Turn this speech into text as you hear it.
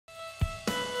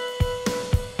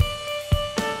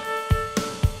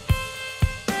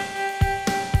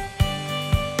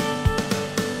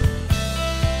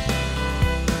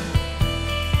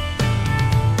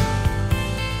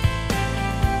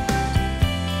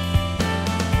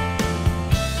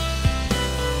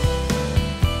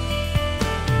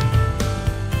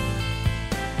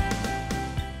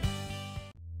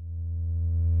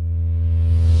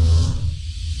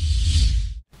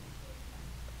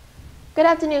Good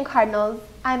afternoon, Cardinals.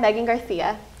 I'm Megan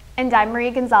Garcia. And I'm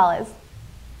Maria Gonzalez.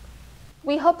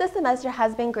 We hope this semester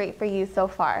has been great for you so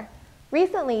far.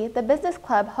 Recently, the Business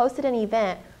Club hosted an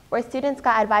event where students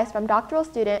got advice from doctoral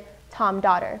student Tom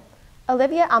Daughter.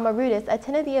 Olivia Almarudis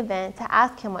attended the event to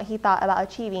ask him what he thought about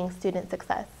achieving student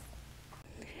success.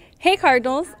 Hey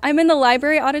Cardinals, I'm in the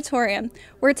library auditorium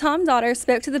where Tom Daughter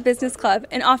spoke to the Business Club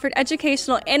and offered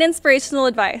educational and inspirational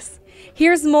advice.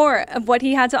 Here's more of what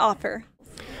he had to offer.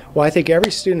 Well, I think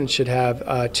every student should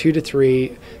have 2 to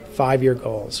 3 5-year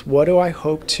goals. What do I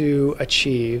hope to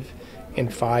achieve in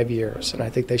 5 years? And I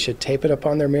think they should tape it up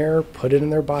on their mirror, put it in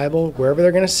their Bible, wherever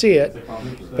they're going to see it,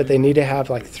 but they need to have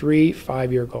like 3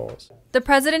 5-year goals. The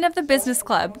president of the Business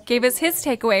Club gave us his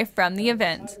takeaway from the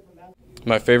event.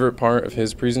 My favorite part of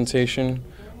his presentation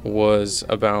was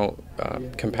about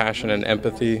compassion and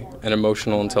empathy and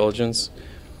emotional intelligence,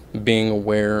 being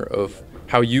aware of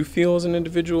how you feel as an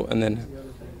individual and then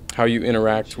how you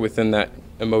interact within that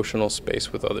emotional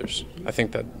space with others. I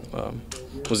think that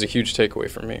was a huge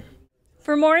takeaway for me.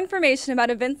 For more information about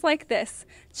events like this,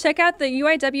 check out the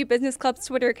UIW Business Club's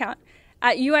Twitter account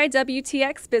at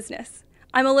UIWtx Business.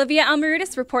 I'm Olivia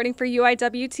Almarudis reporting for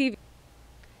UIWtv.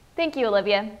 Thank you,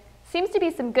 Olivia. Seems to be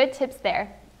some good tips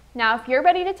there. Now, if you're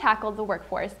ready to tackle the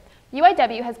workforce,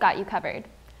 UIW has got you covered.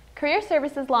 Career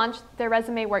Services launched their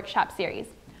Resume Workshop series,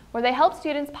 where they help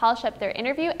students polish up their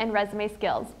interview and resume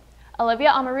skills. Olivia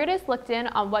Almarudis looked in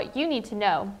on what you need to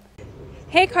know.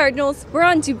 Hey Cardinals, we're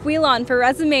on Dubuilon for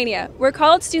Resumania, where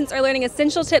college students are learning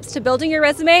essential tips to building your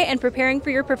resume and preparing for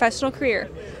your professional career.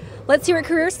 Let's see what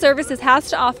Career Services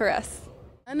has to offer us.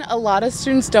 A lot of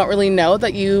students don't really know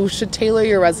that you should tailor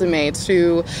your resume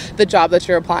to the job that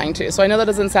you're applying to. So I know that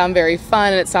doesn't sound very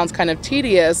fun and it sounds kind of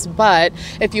tedious, but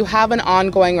if you have an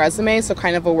ongoing resume, so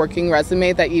kind of a working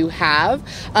resume that you have,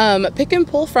 pick and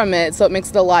pull from it so it makes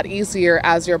it a lot easier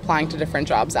as you're applying to different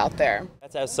jobs out there.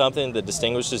 To have something that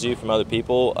distinguishes you from other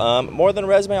people. More than a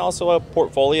resume, also a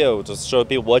portfolio to show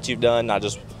people what you've done, not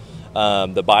just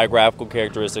the biographical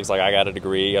characteristics like I got a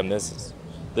degree, I'm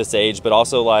this age, but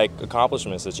also like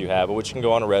accomplishments that you have, which can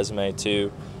go on a resume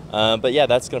too. But yeah,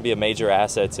 that's going to be a major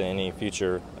asset to any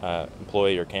future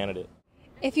employee or candidate.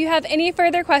 If you have any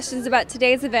further questions about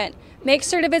today's event, make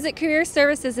sure to visit Career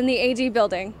Services in the AD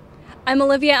building. I'm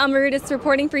Olivia Almarudis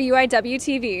reporting for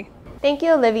UIWtv. Thank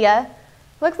you, Olivia.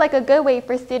 Looks like a good way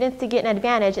for students to get an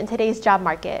advantage in today's job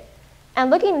market.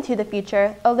 And looking into the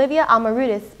future, Olivia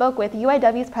Almarudis spoke with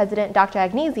UIW's president, Dr.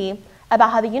 Agnesi,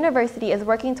 about how the university is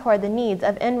working toward the needs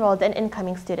of enrolled and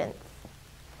incoming students.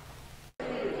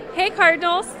 Hey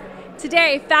Cardinals!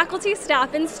 Today, faculty,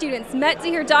 staff, and students met to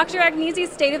hear Dr. Agnesi's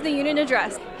State of the Union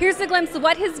address. Here's a glimpse of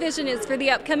what his vision is for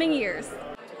the upcoming years.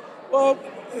 Well,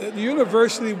 the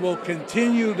university will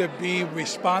continue to be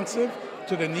responsive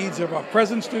to the needs of our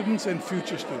present students and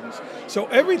future students. So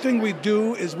everything we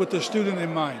do is with the student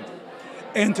in mind,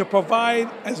 and to provide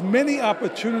as many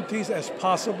opportunities as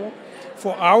possible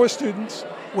for our students,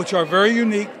 which are very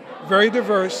unique, very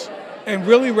diverse, and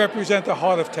really represent the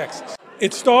heart of Texas.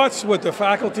 It starts with the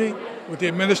faculty, with the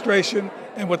administration,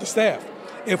 and with the staff.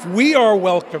 If we are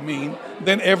welcoming,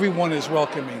 then everyone is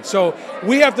welcoming. So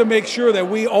we have to make sure that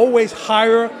we always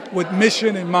hire with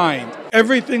mission in mind.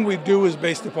 Everything we do is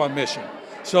based upon mission.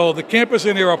 So the campus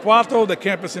in Irapuato, the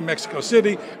campus in Mexico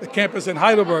City, the campus in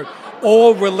Heidelberg,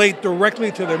 all relate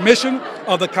directly to the mission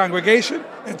of the congregation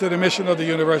and to the mission of the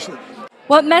university.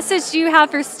 What message do you have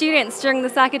for students during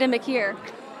this academic year?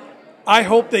 I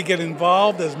hope they get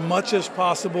involved as much as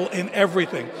possible in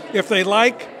everything. If they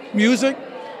like music,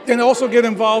 then also get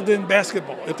involved in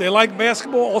basketball. If they like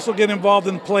basketball, also get involved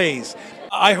in plays.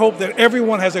 I hope that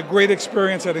everyone has a great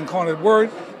experience at Incarnate Word.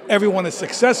 Everyone is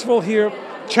successful here,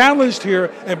 challenged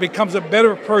here, and becomes a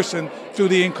better person through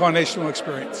the incarnational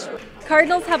experience.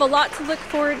 Cardinals have a lot to look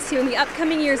forward to in the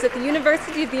upcoming years at the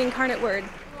University of the Incarnate Word.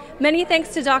 Many thanks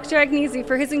to Dr. Agnesi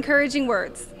for his encouraging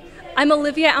words. I'm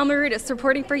Olivia Almarudis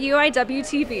reporting for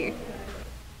UIWtv.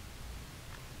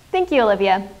 Thank you,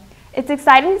 Olivia. It's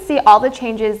exciting to see all the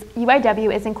changes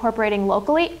UIW is incorporating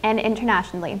locally and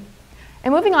internationally.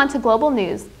 And moving on to global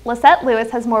news, Lisette Lewis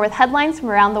has more with headlines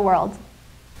from around the world.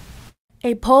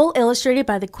 A poll illustrated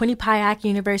by the Quinnipiac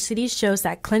University shows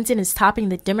that Clinton is topping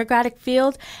the Democratic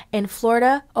field in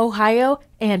Florida, Ohio,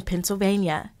 and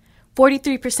Pennsylvania.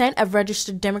 43% of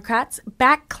registered Democrats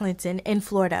back Clinton in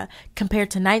Florida,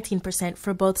 compared to 19%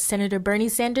 for both Senator Bernie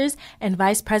Sanders and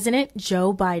Vice President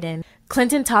Joe Biden.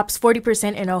 Clinton tops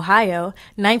 40% in Ohio,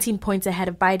 19 points ahead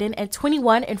of Biden and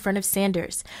 21 in front of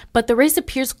Sanders. But the race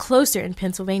appears closer in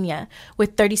Pennsylvania,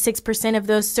 with 36% of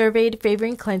those surveyed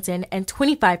favoring Clinton and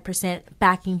 25%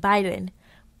 backing Biden.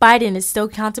 Biden is still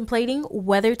contemplating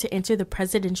whether to enter the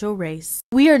presidential race.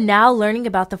 We are now learning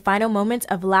about the final moments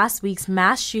of last week's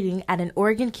mass shooting at an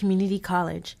Oregon community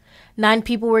college. 9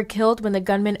 people were killed when the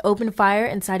gunman opened fire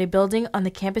inside a building on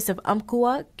the campus of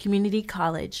Umpqua Community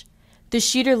College. The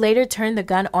shooter later turned the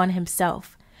gun on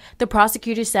himself. The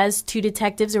prosecutor says 2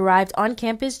 detectives arrived on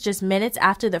campus just minutes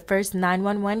after the first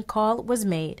 911 call was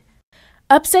made.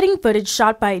 Upsetting footage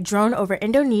shot by a drone over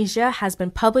Indonesia has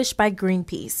been published by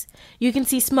Greenpeace. You can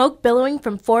see smoke billowing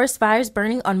from forest fires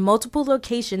burning on multiple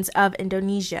locations of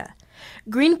Indonesia.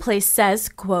 Greenpeace says,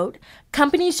 quote,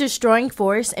 "Companies destroying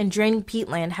forests and draining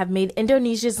peatland have made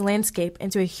Indonesia's landscape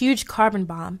into a huge carbon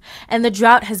bomb, and the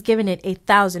drought has given it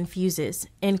 1,000 fuses,"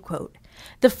 end quote.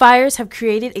 The fires have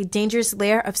created a dangerous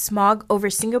layer of smog over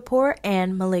Singapore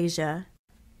and Malaysia.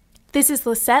 This is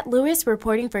Lisette Lewis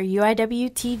reporting for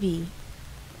UIWtv.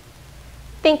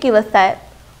 Thank you, Lisette.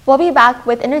 We'll be back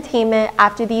with entertainment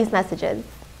after these messages.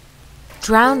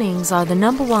 Drownings are the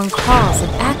 #1 cause of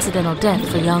accidental death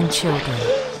for young children.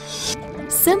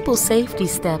 Simple safety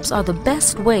steps are the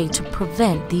best way to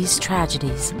prevent these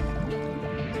tragedies.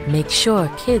 Make sure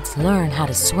kids learn how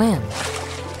to swim.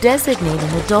 Designate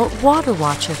an adult water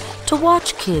watcher to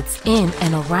watch kids in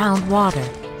and around water.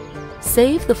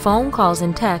 Save the phone calls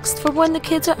and texts for when the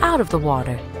kids are out of the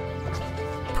water.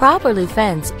 Properly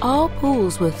fence all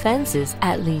pools with fences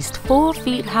at least 4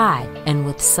 feet high and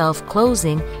with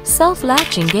self-closing,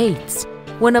 self-latching gates.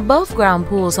 When above-ground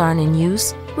pools aren't in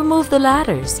use, remove the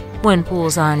ladders. When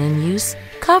pools aren't in use,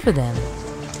 cover them.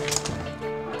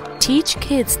 Teach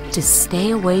kids to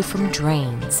stay away from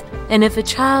drains. And if a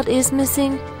child is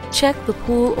missing, check the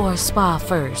pool or spa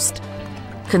first.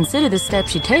 Consider the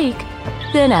steps you take,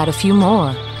 then add a few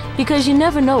more, because you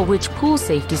never know which pool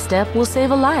safety step will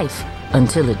save a life.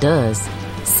 Until it does.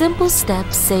 Simple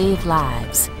steps save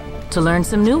lives. To learn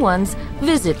some new ones,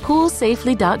 visit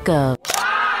poolsafely.gov.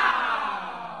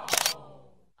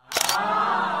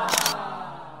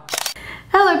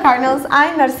 Hello, Cardinals.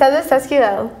 I'm Mercedes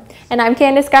Esquivel. And I'm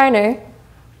Candace Garner.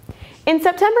 In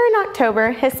September and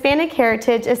October, Hispanic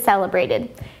Heritage is celebrated.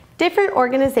 Different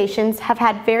organizations have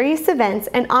had various events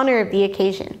in honor of the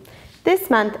occasion.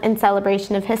 This month, in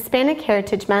celebration of Hispanic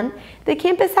Heritage Month, the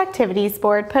Campus Activities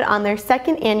Board put on their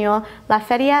 2nd annual La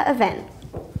Feria event.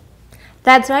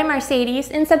 That's right, Mercedes.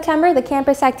 In September, the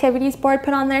Campus Activities Board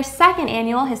put on their 2nd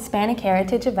annual Hispanic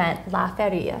Heritage event, La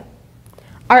Feria.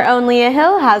 Our own Leah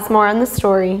Hill has more on the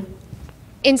story.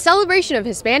 In celebration of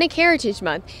Hispanic Heritage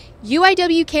Month,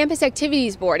 UIW Campus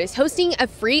Activities Board is hosting a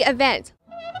free event.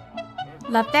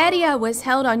 La Feria was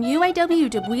held on UIW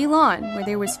debris lawn, where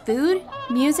there was food,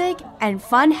 music, and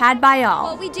fun had by all.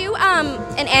 Well, we do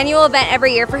an annual event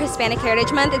every year for Hispanic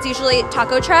Heritage Month. It's usually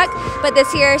Taco Truck, but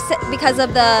this year, because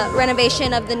of the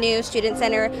renovation of the new student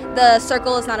center, the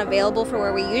circle is not available for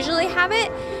where we usually have it.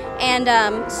 And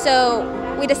so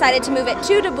we decided to move it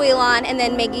to debris lawn and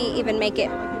then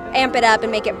amp it up and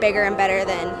make it bigger and better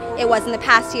than it was in the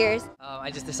past years. I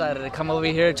just decided to come over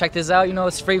here, check this out. You know,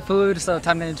 it's free food, so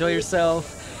time to enjoy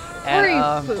yourself.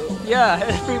 And, Free food. Yeah,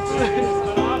 free food.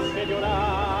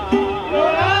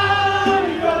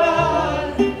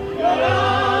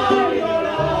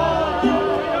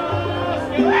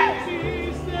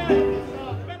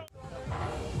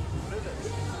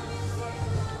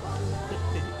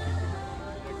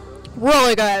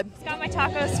 Really good. Got my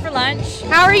tacos for lunch.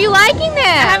 How are you liking them?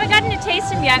 I haven't gotten to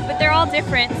taste them yet, but they're all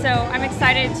different, so I'm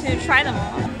excited to try them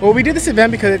all. Well, we did this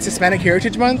event because it's Hispanic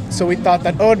Heritage Month, so we thought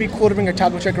that, it'd be cool to bring a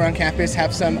taco truck around campus,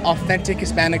 have some authentic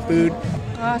Hispanic food.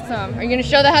 Awesome. Are you going to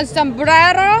show the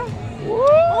sombrero?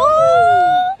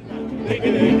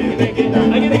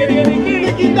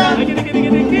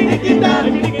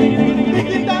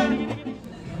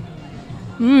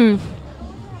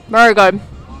 Very good.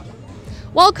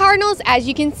 Well, Cardinals, as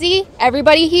you can see,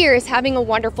 everybody here is having a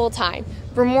wonderful time.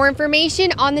 For more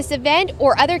information on this event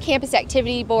or other Campus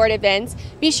Activity Board events,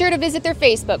 be sure to visit their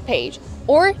Facebook page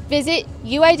or visit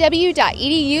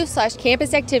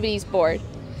uiw.edu/Campus Activities Board.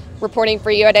 Reporting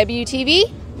for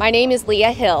UIWtv, my name is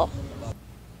Leah Hill.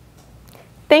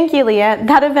 Thank you, Leah.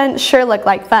 That event sure looked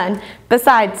like fun.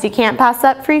 Besides, you can't pass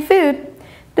up free food.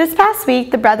 This past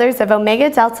week, the Brothers of Omega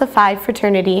Delta Phi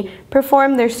fraternity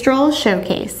performed their Stroll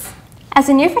Showcase. As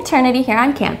a new fraternity here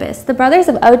on campus, the Brothers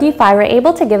of OD Phi were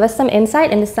able to give us some insight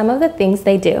into some of the things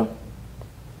they do.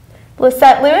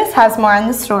 Lisette Lewis has more on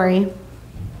the story.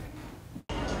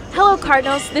 Hello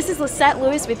Cardinals, this is Lisette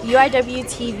Lewis with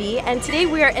UIWtv, and today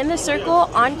we are in the circle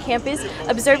on campus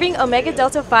observing Omega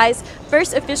Delta Phi's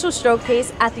first official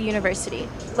showcase at the university.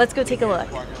 Let's go take a look.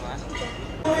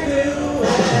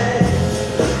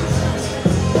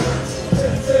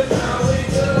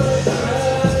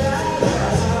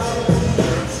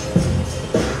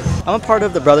 I'm a part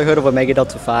of the Brotherhood of Omega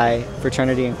Delta Phi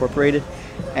Fraternity Incorporated,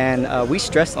 and we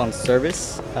stress on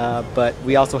service, but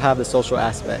we also have the social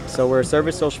aspect. So we're a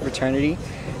service social fraternity,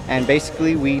 and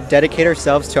basically we dedicate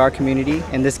ourselves to our community.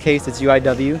 In this case, it's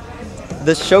UIW.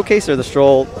 The showcase or the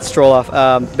stroll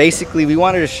off, basically we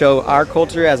wanted to show our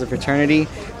culture as a fraternity,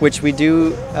 which we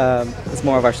do, it's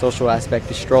more of our social aspect,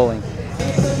 is strolling.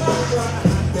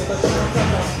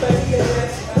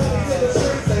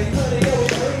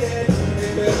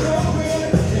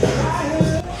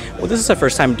 Well, this is our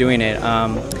first time doing it.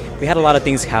 We had a lot of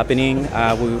things happening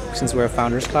since we're a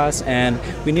founders class, and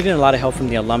we needed a lot of help from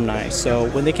the alumni. So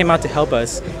when they came out to help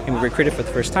us and we recruited for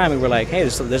the first time, we were like, hey,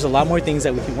 there's a lot more things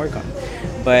that we can work on.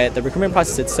 But the recruitment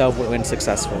process itself went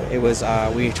successful. It was,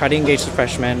 we tried to engage the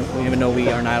freshmen, even though we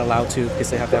are not allowed to because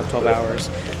they have to have 12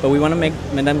 hours. But we want to make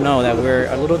them know that we're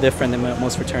a little different than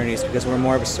most fraternities because we're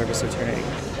more of a service fraternity.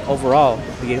 Overall,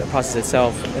 the process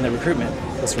itself and the recruitment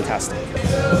was fantastic.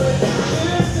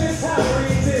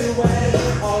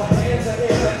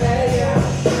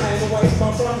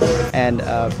 And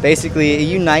basically it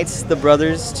unites the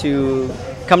brothers to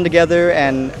come together,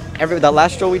 and that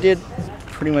last stroll we did,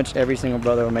 pretty much every single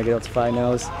brother Omega Delta Phi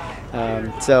knows.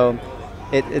 So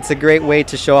it's a great way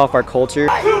to show off our culture.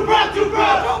 Too proud, too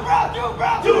proud, too proud, too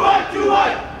proud, too hype, too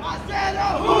hype. I said,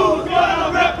 who's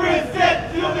gonna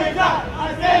represent till they die?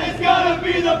 I said it's gonna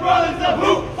be the brothers of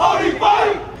who? Holy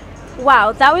fight!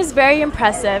 Wow, that was very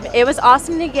impressive. It was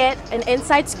awesome to get an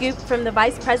inside scoop from the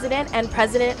vice president and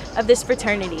president of this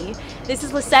fraternity. This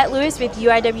is Lisette Lewis with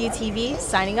UIWtv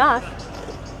signing off.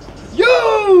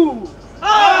 UIW!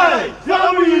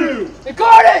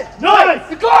 Incarnate! Knights!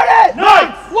 Incarnate!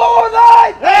 Knights! War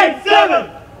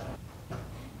 987!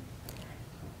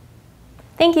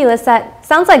 Thank you, Lisette.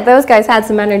 Sounds like those guys had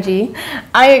some energy.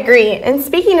 I agree. And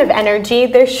speaking of energy,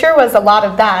 there sure was a lot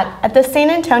of that at the San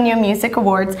Antonio Music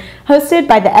Awards hosted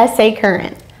by the SA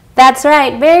Current. That's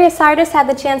right. Various artists had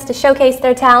the chance to showcase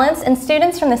their talents, and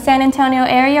students from the San Antonio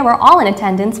area were all in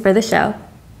attendance for the show.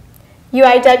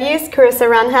 UIW's Carissa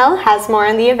Rangel has more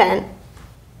on the event.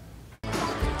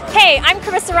 Hey, I'm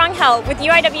Carissa Rangel with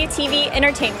UIWtv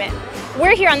Entertainment.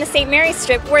 We're here on the St. Mary's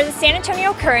Strip where the San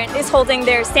Antonio Current is holding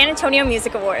their San Antonio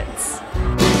Music Awards.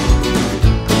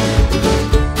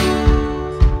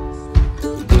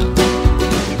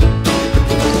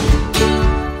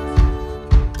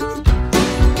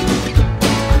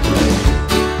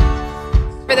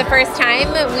 For the first time,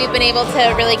 we've been able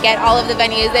to really get all of the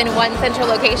venues in one central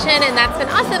location, and that's been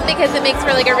awesome because it makes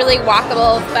for like a really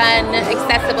walkable, fun,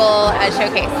 accessible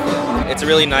showcase. It's a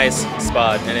really nice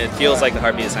spot, and it feels like the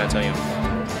heartbeat of San Antonio.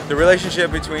 The relationship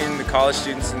between the college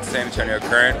students and San Antonio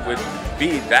Current would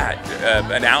be that,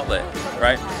 an outlet,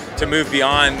 right? To move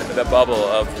beyond the bubble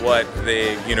of what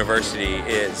the university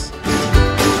is.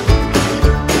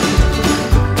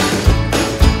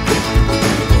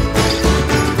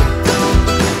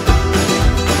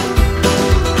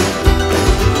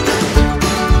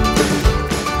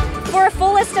 For a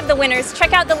full list of the winners,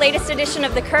 check out the latest edition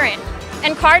of The Current.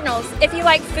 And Cardinals, if you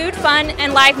like food, fun,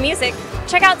 and live music,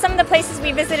 check out some of the places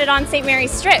we visited on St.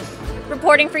 Mary's Strip.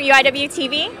 Reporting for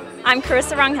UIWtv, I'm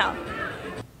Carissa Rangel.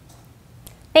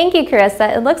 Thank you,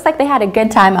 Carissa. It looks like they had a good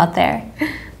time out there.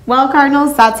 Well,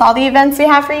 Cardinals, that's all the events we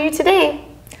have for you today.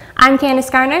 I'm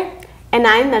Candace Garner. And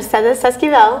I'm Mercedes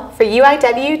Esquivel for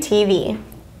UIWtv.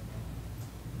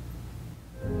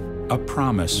 A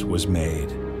promise was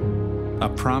made. A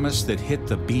promise that hit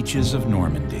the beaches of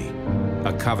Normandy.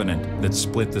 A covenant that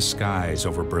split the skies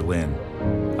over Berlin.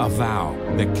 A vow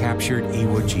that captured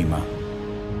Iwo Jima.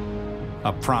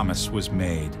 A promise was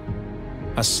made.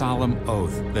 A solemn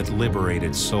oath that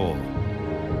liberated Seoul.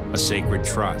 A sacred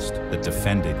trust that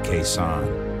defended Quezon.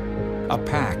 A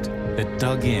pact that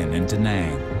dug in Da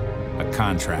Nang. A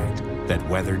contract that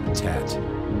weathered Tet.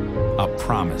 A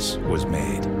promise was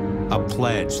made. A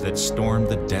pledge that stormed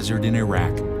the desert in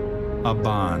Iraq. A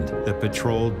bond that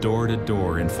patrolled door to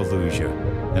door in Fallujah,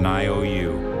 an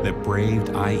IOU that braved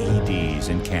IEDs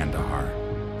in Kandahar.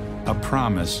 A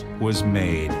promise was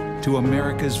made to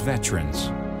America's veterans,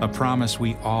 a promise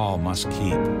we all must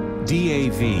keep.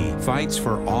 DAV fights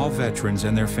for all veterans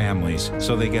and their families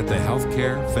so they get the health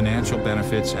care, financial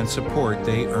benefits, and support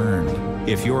they earned.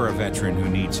 If you're a veteran who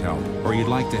needs help or you'd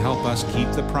like to help us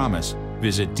keep the promise,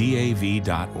 visit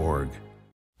DAV.org.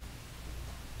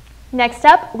 Next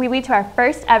up, we lead to our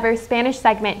first ever Spanish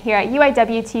segment here at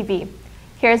UIWtv.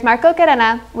 Here's Marco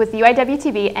Cadena with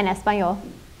UIWtv en Español.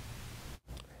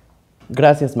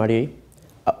 Gracias, Marie.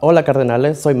 Hola,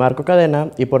 cardenales, soy Marco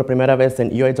Cadena y por primera vez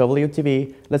en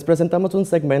UIWtv les presentamos un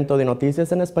segmento de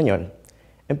noticias en español.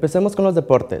 Empecemos con los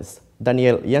deportes.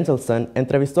 Daniel Jenselson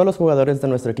entrevistó a los jugadores de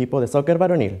nuestro equipo de soccer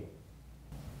varonil.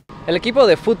 El equipo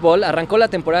de fútbol arrancó la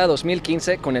temporada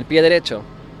 2015 con el pie derecho.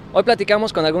 Hoy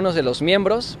platicamos con algunos de los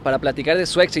miembros para platicar de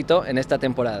su éxito en esta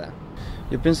temporada.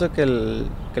 Yo pienso que el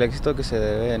éxito que se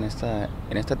debe en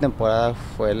esta temporada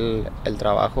fue el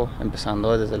trabajo,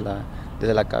 empezando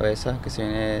desde la cabeza,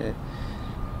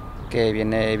 que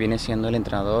viene siendo el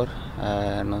entrenador.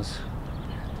 Nos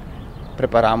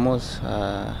preparamos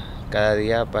cada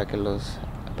día para que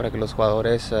los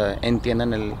jugadores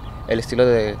entiendan el estilo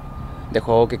de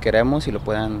juego que queremos y lo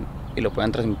puedan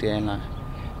transmitir en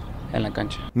la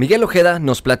cancha. Miguel Ojeda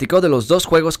nos platicó de los 2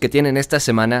 juegos que tienen esta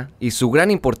semana y su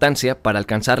gran importancia para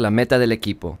alcanzar la meta del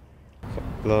equipo.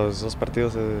 Los 2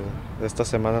 partidos de esta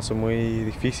semana son muy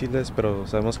difíciles, pero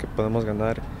sabemos que podemos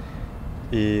ganar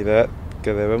y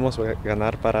que debemos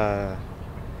ganar para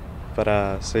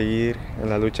seguir en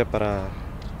la lucha para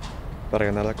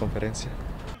ganar la conferencia.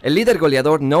 El líder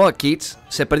goleador Noah Keats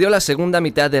se perdió la segunda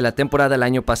mitad de la temporada el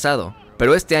año pasado,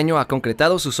 pero este año ha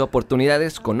concretado sus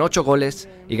oportunidades con 8 goles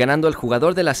y ganando el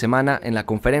jugador de la semana en la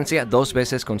conferencia 2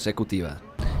 veces consecutiva.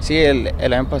 Sí,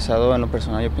 el año pasado en lo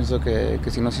personal yo pienso que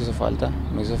sí nos hizo falta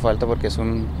porque es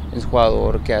un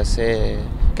jugador que hace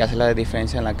la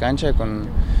diferencia en la cancha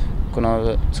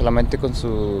solamente con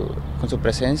su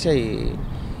presencia y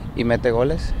mete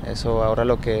goles. Eso ahora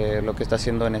lo que está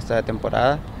haciendo en esta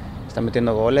temporada, está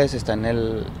metiendo goles, está en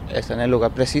el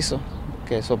lugar preciso,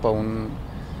 que eso para un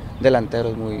delantero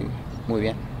es muy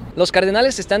bien. Los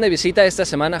Cardenales están de visita esta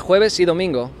semana jueves y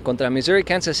domingo contra Missouri,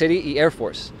 Kansas City y Air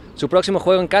Force. Su próximo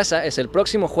juego en casa es el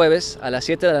próximo jueves a las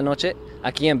 7 de la noche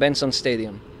aquí en Benson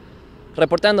Stadium.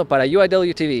 Reportando para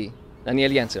UIWtv,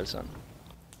 Daniel Jenselson.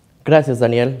 Gracias,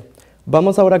 Daniel.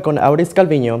 Vamos ahora con Auris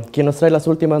Calviño, quien nos trae las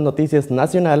últimas noticias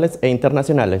nacionales e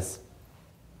internacionales.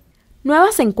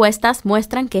 Nuevas encuestas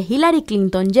muestran que Hillary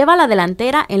Clinton lleva la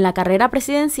delantera en la carrera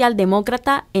presidencial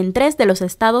demócrata en 3 de los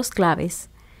estados claves.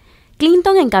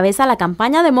 Clinton encabeza la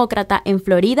campaña demócrata en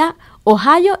Florida,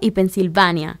 Ohio y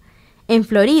Pensilvania. En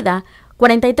Florida,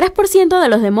 43% de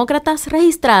los demócratas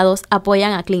registrados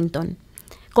apoyan a Clinton,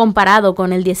 comparado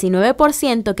con el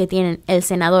 19% que tienen el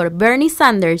senador Bernie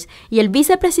Sanders y el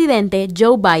vicepresidente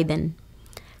Joe Biden.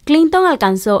 Clinton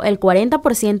alcanzó el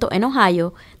 40% en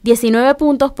Ohio, 19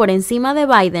 puntos por encima de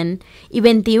Biden y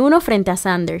 21 frente a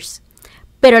Sanders.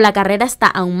 Pero la carrera está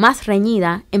aún más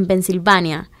reñida en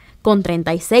Pensilvania, con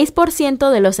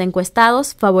 36% de los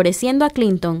encuestados favoreciendo a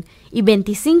Clinton y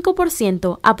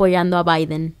 25% apoyando a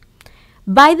Biden.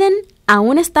 Biden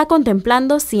aún está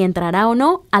contemplando si entrará o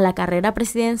no a la carrera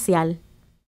presidencial.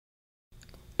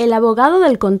 El abogado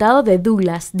del condado de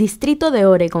Douglas, distrito de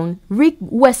Oregon, Rick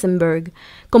Wesenberg,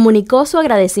 comunicó su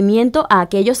agradecimiento a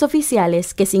aquellos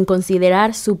oficiales que, sin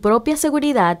considerar su propia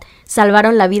seguridad,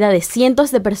 salvaron la vida de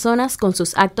cientos de personas con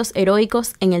sus actos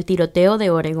heroicos en el tiroteo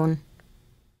de Oregon.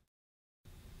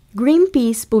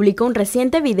 Greenpeace publicó un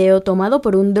reciente video tomado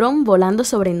por un dron volando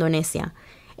sobre Indonesia.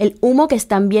 El humo que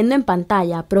están viendo en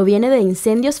pantalla proviene de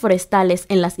incendios forestales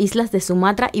en las islas de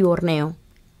Sumatra y Borneo.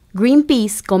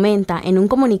 Greenpeace comenta en un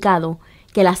comunicado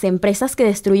que las empresas que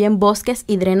destruyen bosques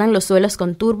y drenan los suelos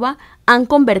con turba han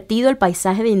convertido el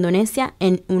paisaje de Indonesia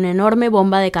en una enorme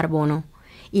bomba de carbono,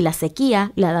 y la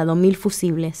sequía le ha dado 1000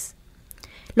 fusibles.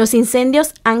 Los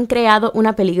incendios han creado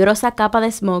una peligrosa capa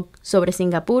de smog sobre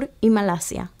Singapur y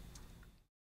Malasia.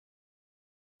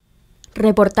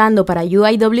 Reportando para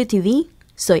UIWtv,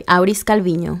 soy Auris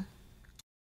Calviño.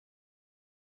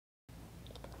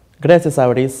 Gracias,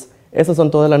 Auris. Esas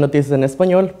son todas las noticias en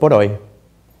español por hoy.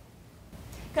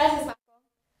 Gracias, Marco.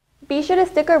 Be sure to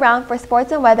stick around for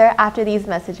sports and weather after these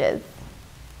messages.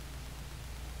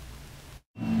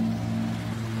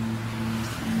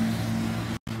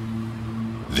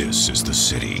 This is the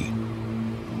city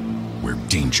where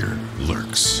danger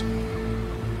lurks.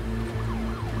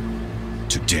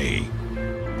 Today,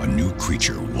 a new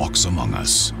creature walks among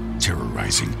us,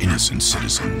 terrorizing innocent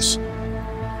citizens.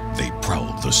 They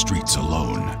prowl the streets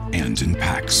alone and in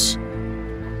packs,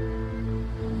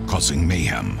 causing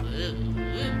mayhem,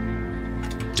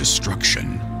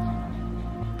 destruction,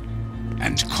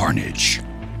 and carnage.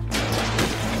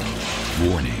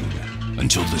 Warning,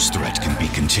 until this threat can be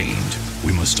contained,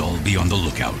 we must all be on the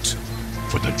lookout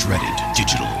for the dreaded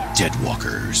digital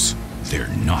deadwalkers.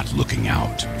 They're not looking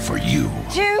out for you.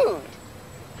 Dude!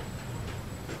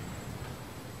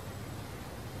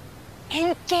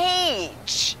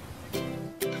 Engage!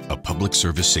 A public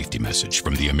service safety message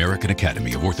from the American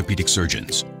Academy of Orthopedic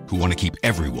Surgeons, who want to keep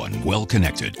everyone well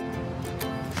connected.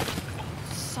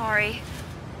 Sorry.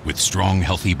 With strong,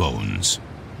 healthy bones.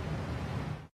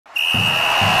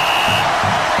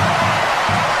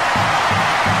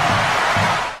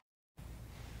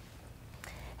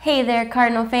 Hey there,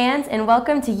 Cardinal fans, and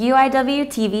welcome to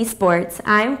UIWtv Sports.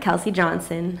 I'm Kelsey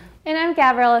Johnson. And I'm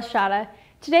Gabrielle Estrada.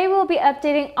 Today we'll be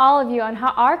updating all of you on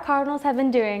how our Cardinals have been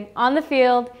doing on the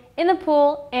field, in the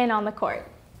pool, and on the court.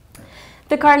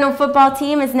 The Cardinal football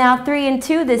team is now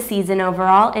 3-2 this season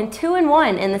overall and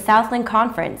 2-1 in the Southland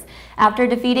Conference after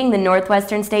defeating the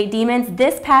Northwestern State Demons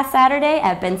this past Saturday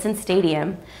at Benson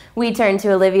Stadium. We turn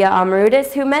to Olivia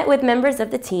Omarudis, who met with members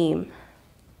of the team.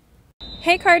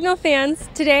 Hey Cardinal fans,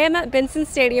 today I'm at Benson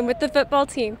Stadium with the football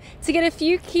team to get a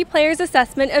few key players'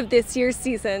 assessment of this year's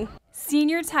season.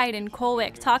 Senior tight end Cole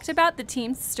Wick talked about the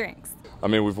team's strengths. I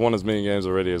mean, we've won as many games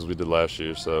already as we did last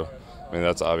year, so I mean,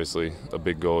 that's obviously a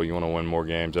big goal. You want to win more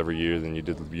games every year than you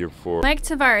did the year before. Mike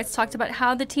Tavares talked about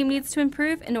how the team needs to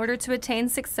improve in order to attain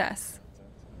success.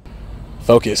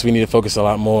 Focus. We need to focus a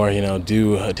lot more,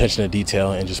 do attention to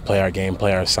detail and just play our game,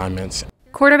 play our assignments.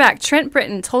 Quarterback Trent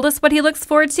Britton told us what he looks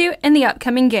forward to in the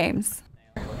upcoming games.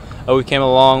 We came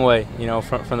a long way,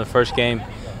 from the first game.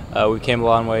 We came a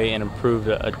long way and improved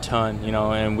a ton,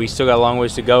 and we still got a long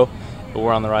ways to go, but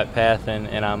we're on the right path,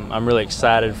 and I'm really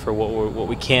excited for what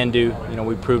we can do.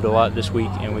 We proved a lot this week,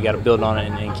 and we got to build on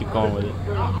it and keep going with it.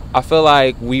 I feel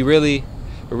like we really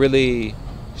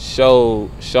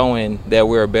showing that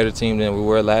we're a better team than we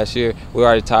were last year. We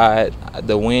already tied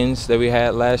the wins that we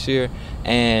had last year,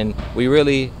 and we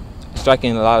really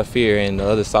striking a lot of fear in the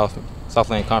other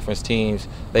Southland Conference teams.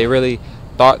 They really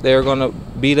thought they were going to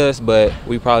beat us, but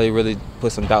we probably really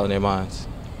put some doubt in their minds.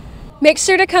 Make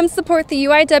sure to come support the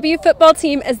UIW football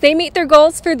team as they meet their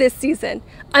goals for this season.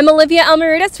 I'm Olivia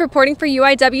Almeritas reporting for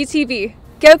UIWtv.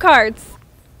 Go Cards!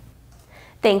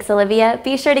 Thanks, Olivia.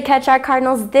 Be sure to catch our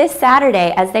Cardinals this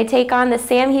Saturday as they take on the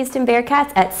Sam Houston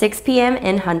Bearcats at 6 p.m.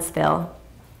 in Huntsville.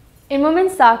 In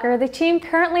women's soccer, the team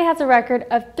currently has a record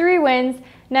of 3 wins,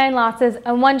 9 losses,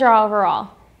 and 1 draw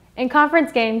overall. In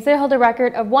conference games, they hold a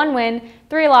record of 1 win,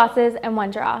 3 losses, and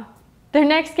 1 draw. Their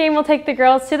next game will take the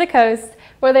girls to the coast,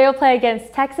 where they will play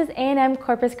against Texas A&M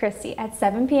Corpus Christi at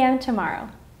 7 p.m. tomorrow.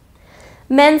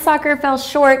 Men's soccer fell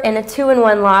short in a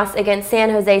 2-1 loss against San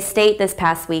Jose State this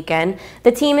past weekend.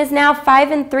 The team is now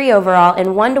 5-3 overall and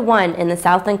 1-1 in the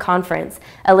Southland Conference.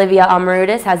 Olivia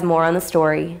Omarudis has more on the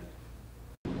story.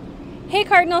 Hey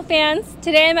Cardinal fans,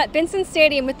 today I'm at Benson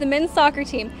Stadium with the men's soccer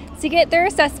team to get their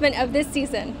assessment of this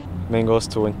season. Main goal is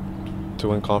to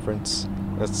win conference.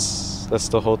 That's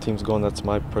the whole team's goal, and that's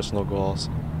my personal goal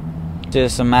also.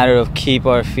 Just a matter of keep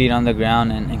our feet on the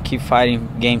ground and keep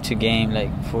fighting game to game,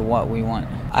 for what we want.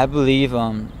 I believe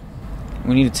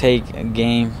we need to take a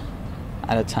game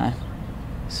at a time.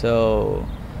 So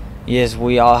yes,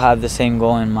 we all have the same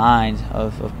goal in mind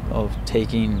of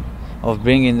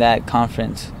bringing that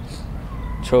conference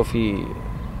trophy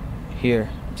here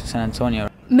to San Antonio.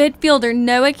 Midfielder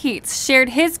Noah Keats shared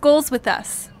his goals with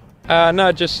us.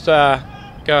 No, just go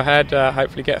ahead,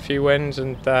 hopefully get a few wins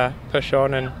and push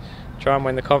on and try and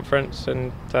win the conference,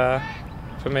 and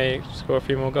for me, score a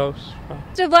few more goals.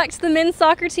 Best of luck to the men's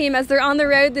soccer team as they're on the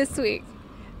road this week.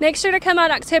 Make sure to come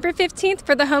out October 15th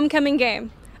for the homecoming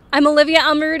game. I'm Olivia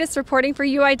Almeritas reporting for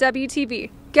UIWtv.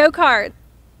 Go Cards!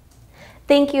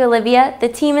 Thank you, Olivia. The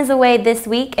team is away this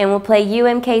week and will play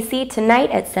UMKC tonight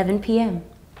at 7 p.m.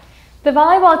 The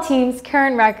volleyball team's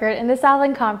current record in the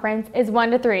Southland Conference is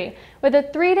 1-3, with a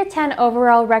 3-10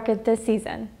 overall record this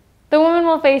season. The women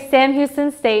will face Sam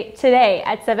Houston State today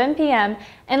at 7 p.m.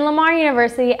 and Lamar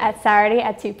University at Saturday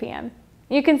at 2 p.m.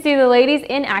 You can see the ladies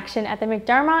in action at the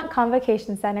McDermott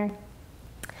Convocation Center.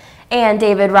 And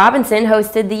David Robinson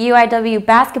hosted the UIW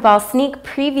basketball sneak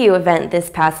preview event this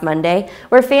past Monday,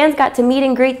 where fans got to meet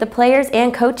and greet the players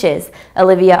and coaches.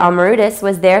 Olivia Omarudis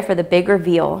was there for the big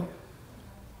reveal.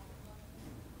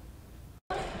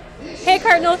 Hey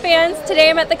Cardinal fans, today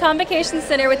I'm at the Convocation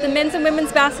Center with the men's and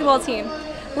women's basketball team.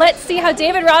 Let's see how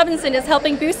David Robinson is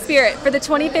helping boost spirit for the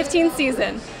 2015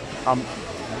 season. I'm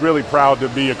really proud to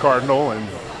be a Cardinal, and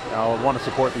I want to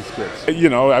support these kids.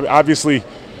 Obviously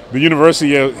the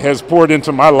university has poured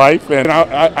into my life, and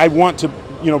I want to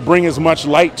bring as much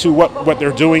light to what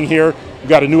they're doing here. We've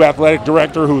got a new athletic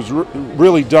director who's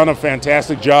really done a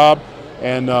fantastic job,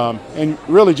 and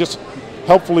really just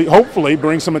hopefully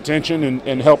bring some attention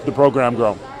and help the program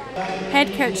grow.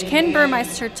 Head coach Ken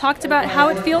Burmeister talked about how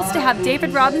it feels to have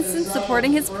David Robinson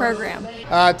supporting his program.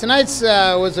 Tonight's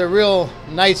was a real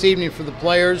nice evening for the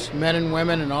players, men and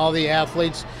women, and all the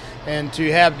athletes, and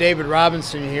to have David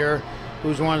Robinson here,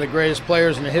 who's one of the greatest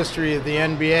players in the history of the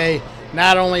NBA,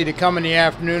 not only to come in the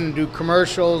afternoon and do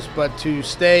commercials, but to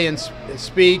stay and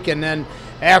speak, and then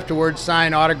afterwards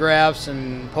sign autographs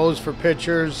and pose for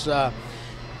pictures.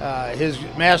 His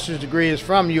master's degree is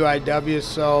from UIW,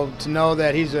 so to know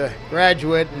that he's a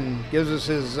graduate and gives us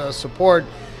his support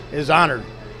is honored.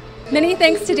 Many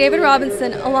thanks to David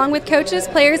Robinson, along with coaches,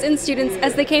 players, and students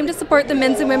as they came to support the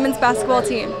men's and women's basketball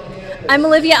team. I'm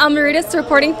Olivia Almarutis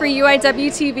reporting for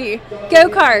UIWtv. Go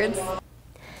Cards!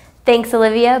 Thanks,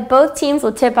 Olivia. Both teams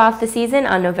will tip off the season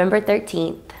on November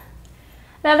 13th.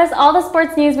 That is all the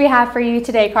sports news we have for you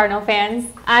today, Cardinal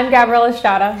fans. I'm Gabrielle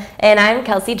Estrada. And I'm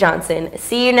Kelsey Johnson.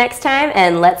 See you next time,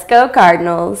 and let's go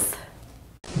Cardinals!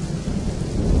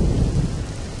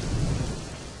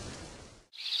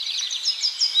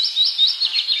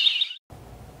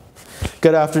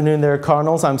 Good afternoon there,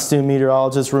 Cardinals. I'm student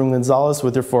meteorologist Ruben Gonzalez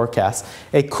with your forecast.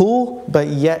 A cool but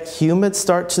yet humid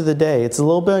start to the day. It's a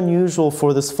little bit unusual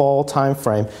for this fall time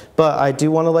frame, but I do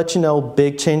want to let you know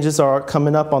big changes are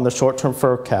coming up on the short-term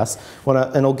forecast,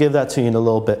 and I'll give that to you in a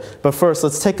little bit. But first,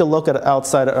 let's take a look at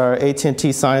outside our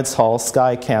AT&T Science Hall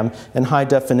sky cam in high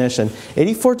definition.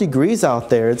 84 degrees out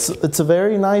there. It's a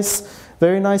very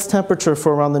nice temperature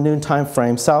for around the noon time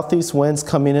frame. Southeast winds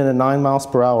coming in at 9 miles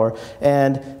per hour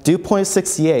and dew point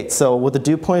 68. So with the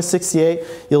dew point 68,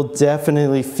 you'll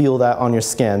definitely feel that on your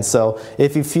skin. So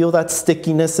if you feel that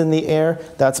stickiness in the air,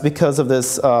 that's because of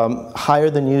this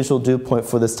higher than usual dew point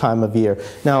for this time of year.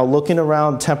 Now looking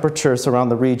around temperatures around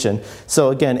the region. So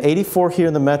again, 84 here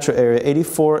in the metro area,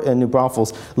 84 in New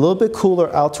Braunfels. A little bit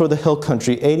cooler out toward the hill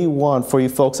country, 81 for you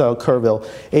folks out of Kerrville,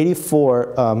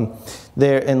 84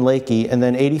 there in Lakey, and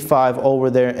then 85 over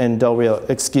there in Del Rio,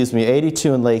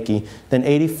 82 in Lakey, then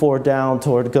 84 down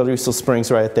toward Gariso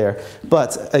Springs right there.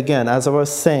 But again, as I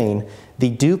was saying, the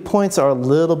dew points are a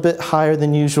little bit higher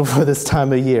than usual for this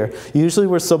time of year. Usually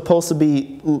we're supposed to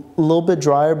be a little bit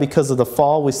drier because of the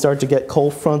fall. We start to get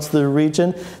cold fronts to the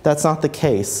region. That's not the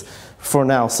case for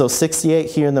now. So 68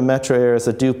 here in the metro area is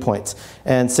a dew point,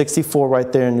 and 64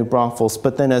 right there in New Braunfels.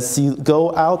 But then as you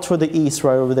go out toward the east,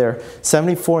 right over there,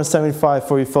 74 and 75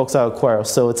 for you folks out of Cuero.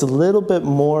 So it's a little bit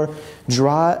more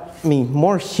dry,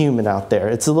 more humid out there.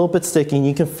 It's a little bit sticky, and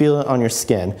you can feel it on your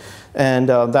skin. And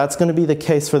that's going to be the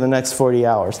case for the next 40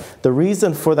 hours. The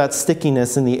reason for that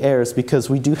stickiness in the air is because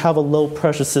we do have a low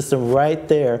pressure system right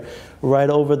there, right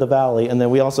over the valley, and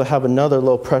then we also have another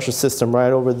low pressure system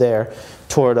right over there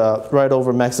toward right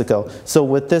over Mexico. So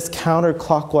with this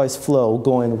counterclockwise flow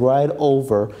going right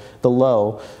over the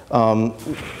low, right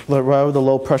over the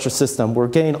low pressure system, we're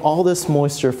getting all this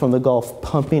moisture from the Gulf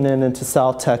pumping in into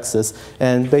South Texas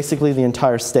and basically the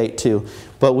entire state too.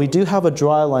 But we do have a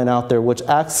dry line out there which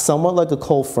acts somewhat like a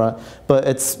cold front, but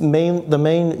the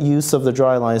main use of the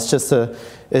dry line is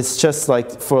just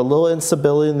like for a little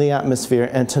instability in the atmosphere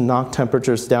and to knock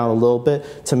temperatures down a little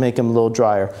bit to make them a little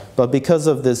drier. But because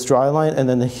of this dry line and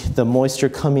then the moisture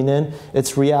coming in,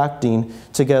 it's reacting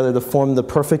together to form the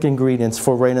perfect ingredients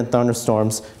for rain and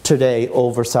thunderstorms today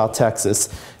over South Texas.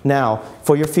 Now,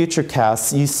 for your future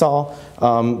casts, you saw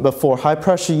before high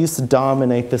pressure used to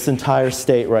dominate this entire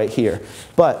state right here.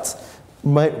 But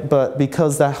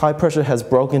because that high pressure has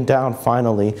broken down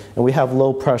finally, and we have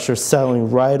low pressure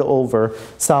settling right over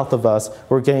south of us,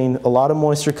 we're getting a lot of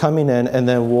moisture coming in, and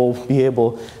then we'll be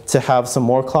able to have some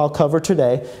more cloud cover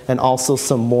today and also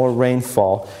some more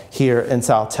rainfall here in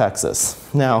South Texas.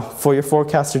 Now, for your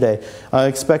forecast today, I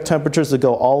expect temperatures to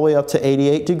go all the way up to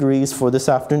 88 degrees for this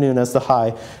afternoon as the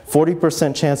high,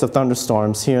 40% chance of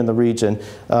thunderstorms here in the region,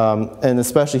 and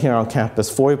especially here on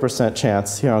campus, 40%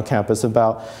 chance here on campus,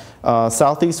 about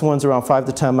southeast winds around 5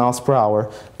 to 10 miles per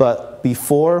hour, but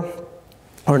before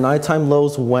our nighttime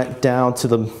lows went down to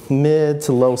the mid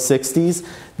to low 60s.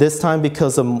 This time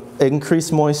because of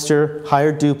increased moisture,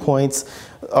 higher dew points,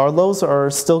 our lows are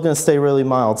still going to stay really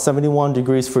mild, 71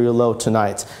 degrees for your low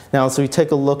tonight. Now, so we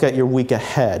take a look at your week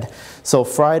ahead. So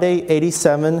Friday,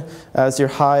 87 as your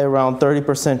high, around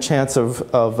 30% chance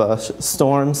of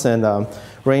storms and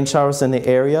rain showers in the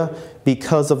area.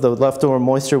 Because of the leftover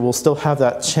moisture, we'll still have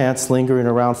that chance lingering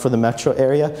around for the metro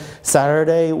area.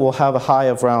 Saturday, we'll have a high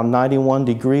of around 91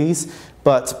 degrees.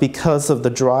 But because of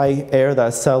the dry air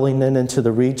that's settling into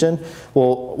the region,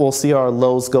 we'll see our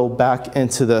lows go back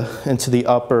into the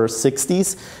upper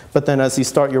 60s. But then as you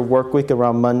start your work week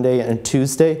around Monday and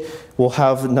Tuesday, we'll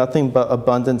have nothing but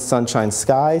abundant sunshine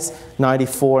skies,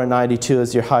 94 and 92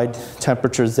 as your high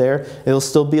temperatures there. It'll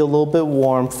still be a little bit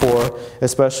warm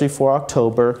especially for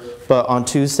October, but on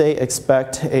Tuesday,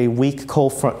 expect a weak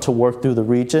cold front to work through the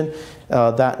region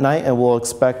that night, and we'll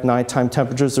expect nighttime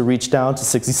temperatures to reach down to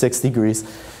 66 degrees.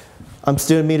 I'm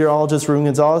student meteorologist Ruben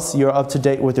Gonzalez. You're up to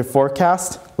date with your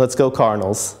forecast. Let's go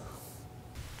Cardinals.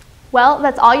 Well,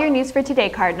 that's all your news for today,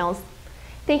 Cardinals.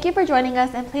 Thank you for joining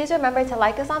us, and please remember to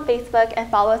like us on Facebook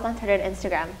and follow us on Twitter and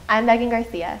Instagram. I'm Megan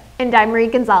Garcia. And I'm Marie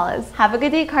Gonzalez. Have a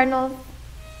good day, Cardinals.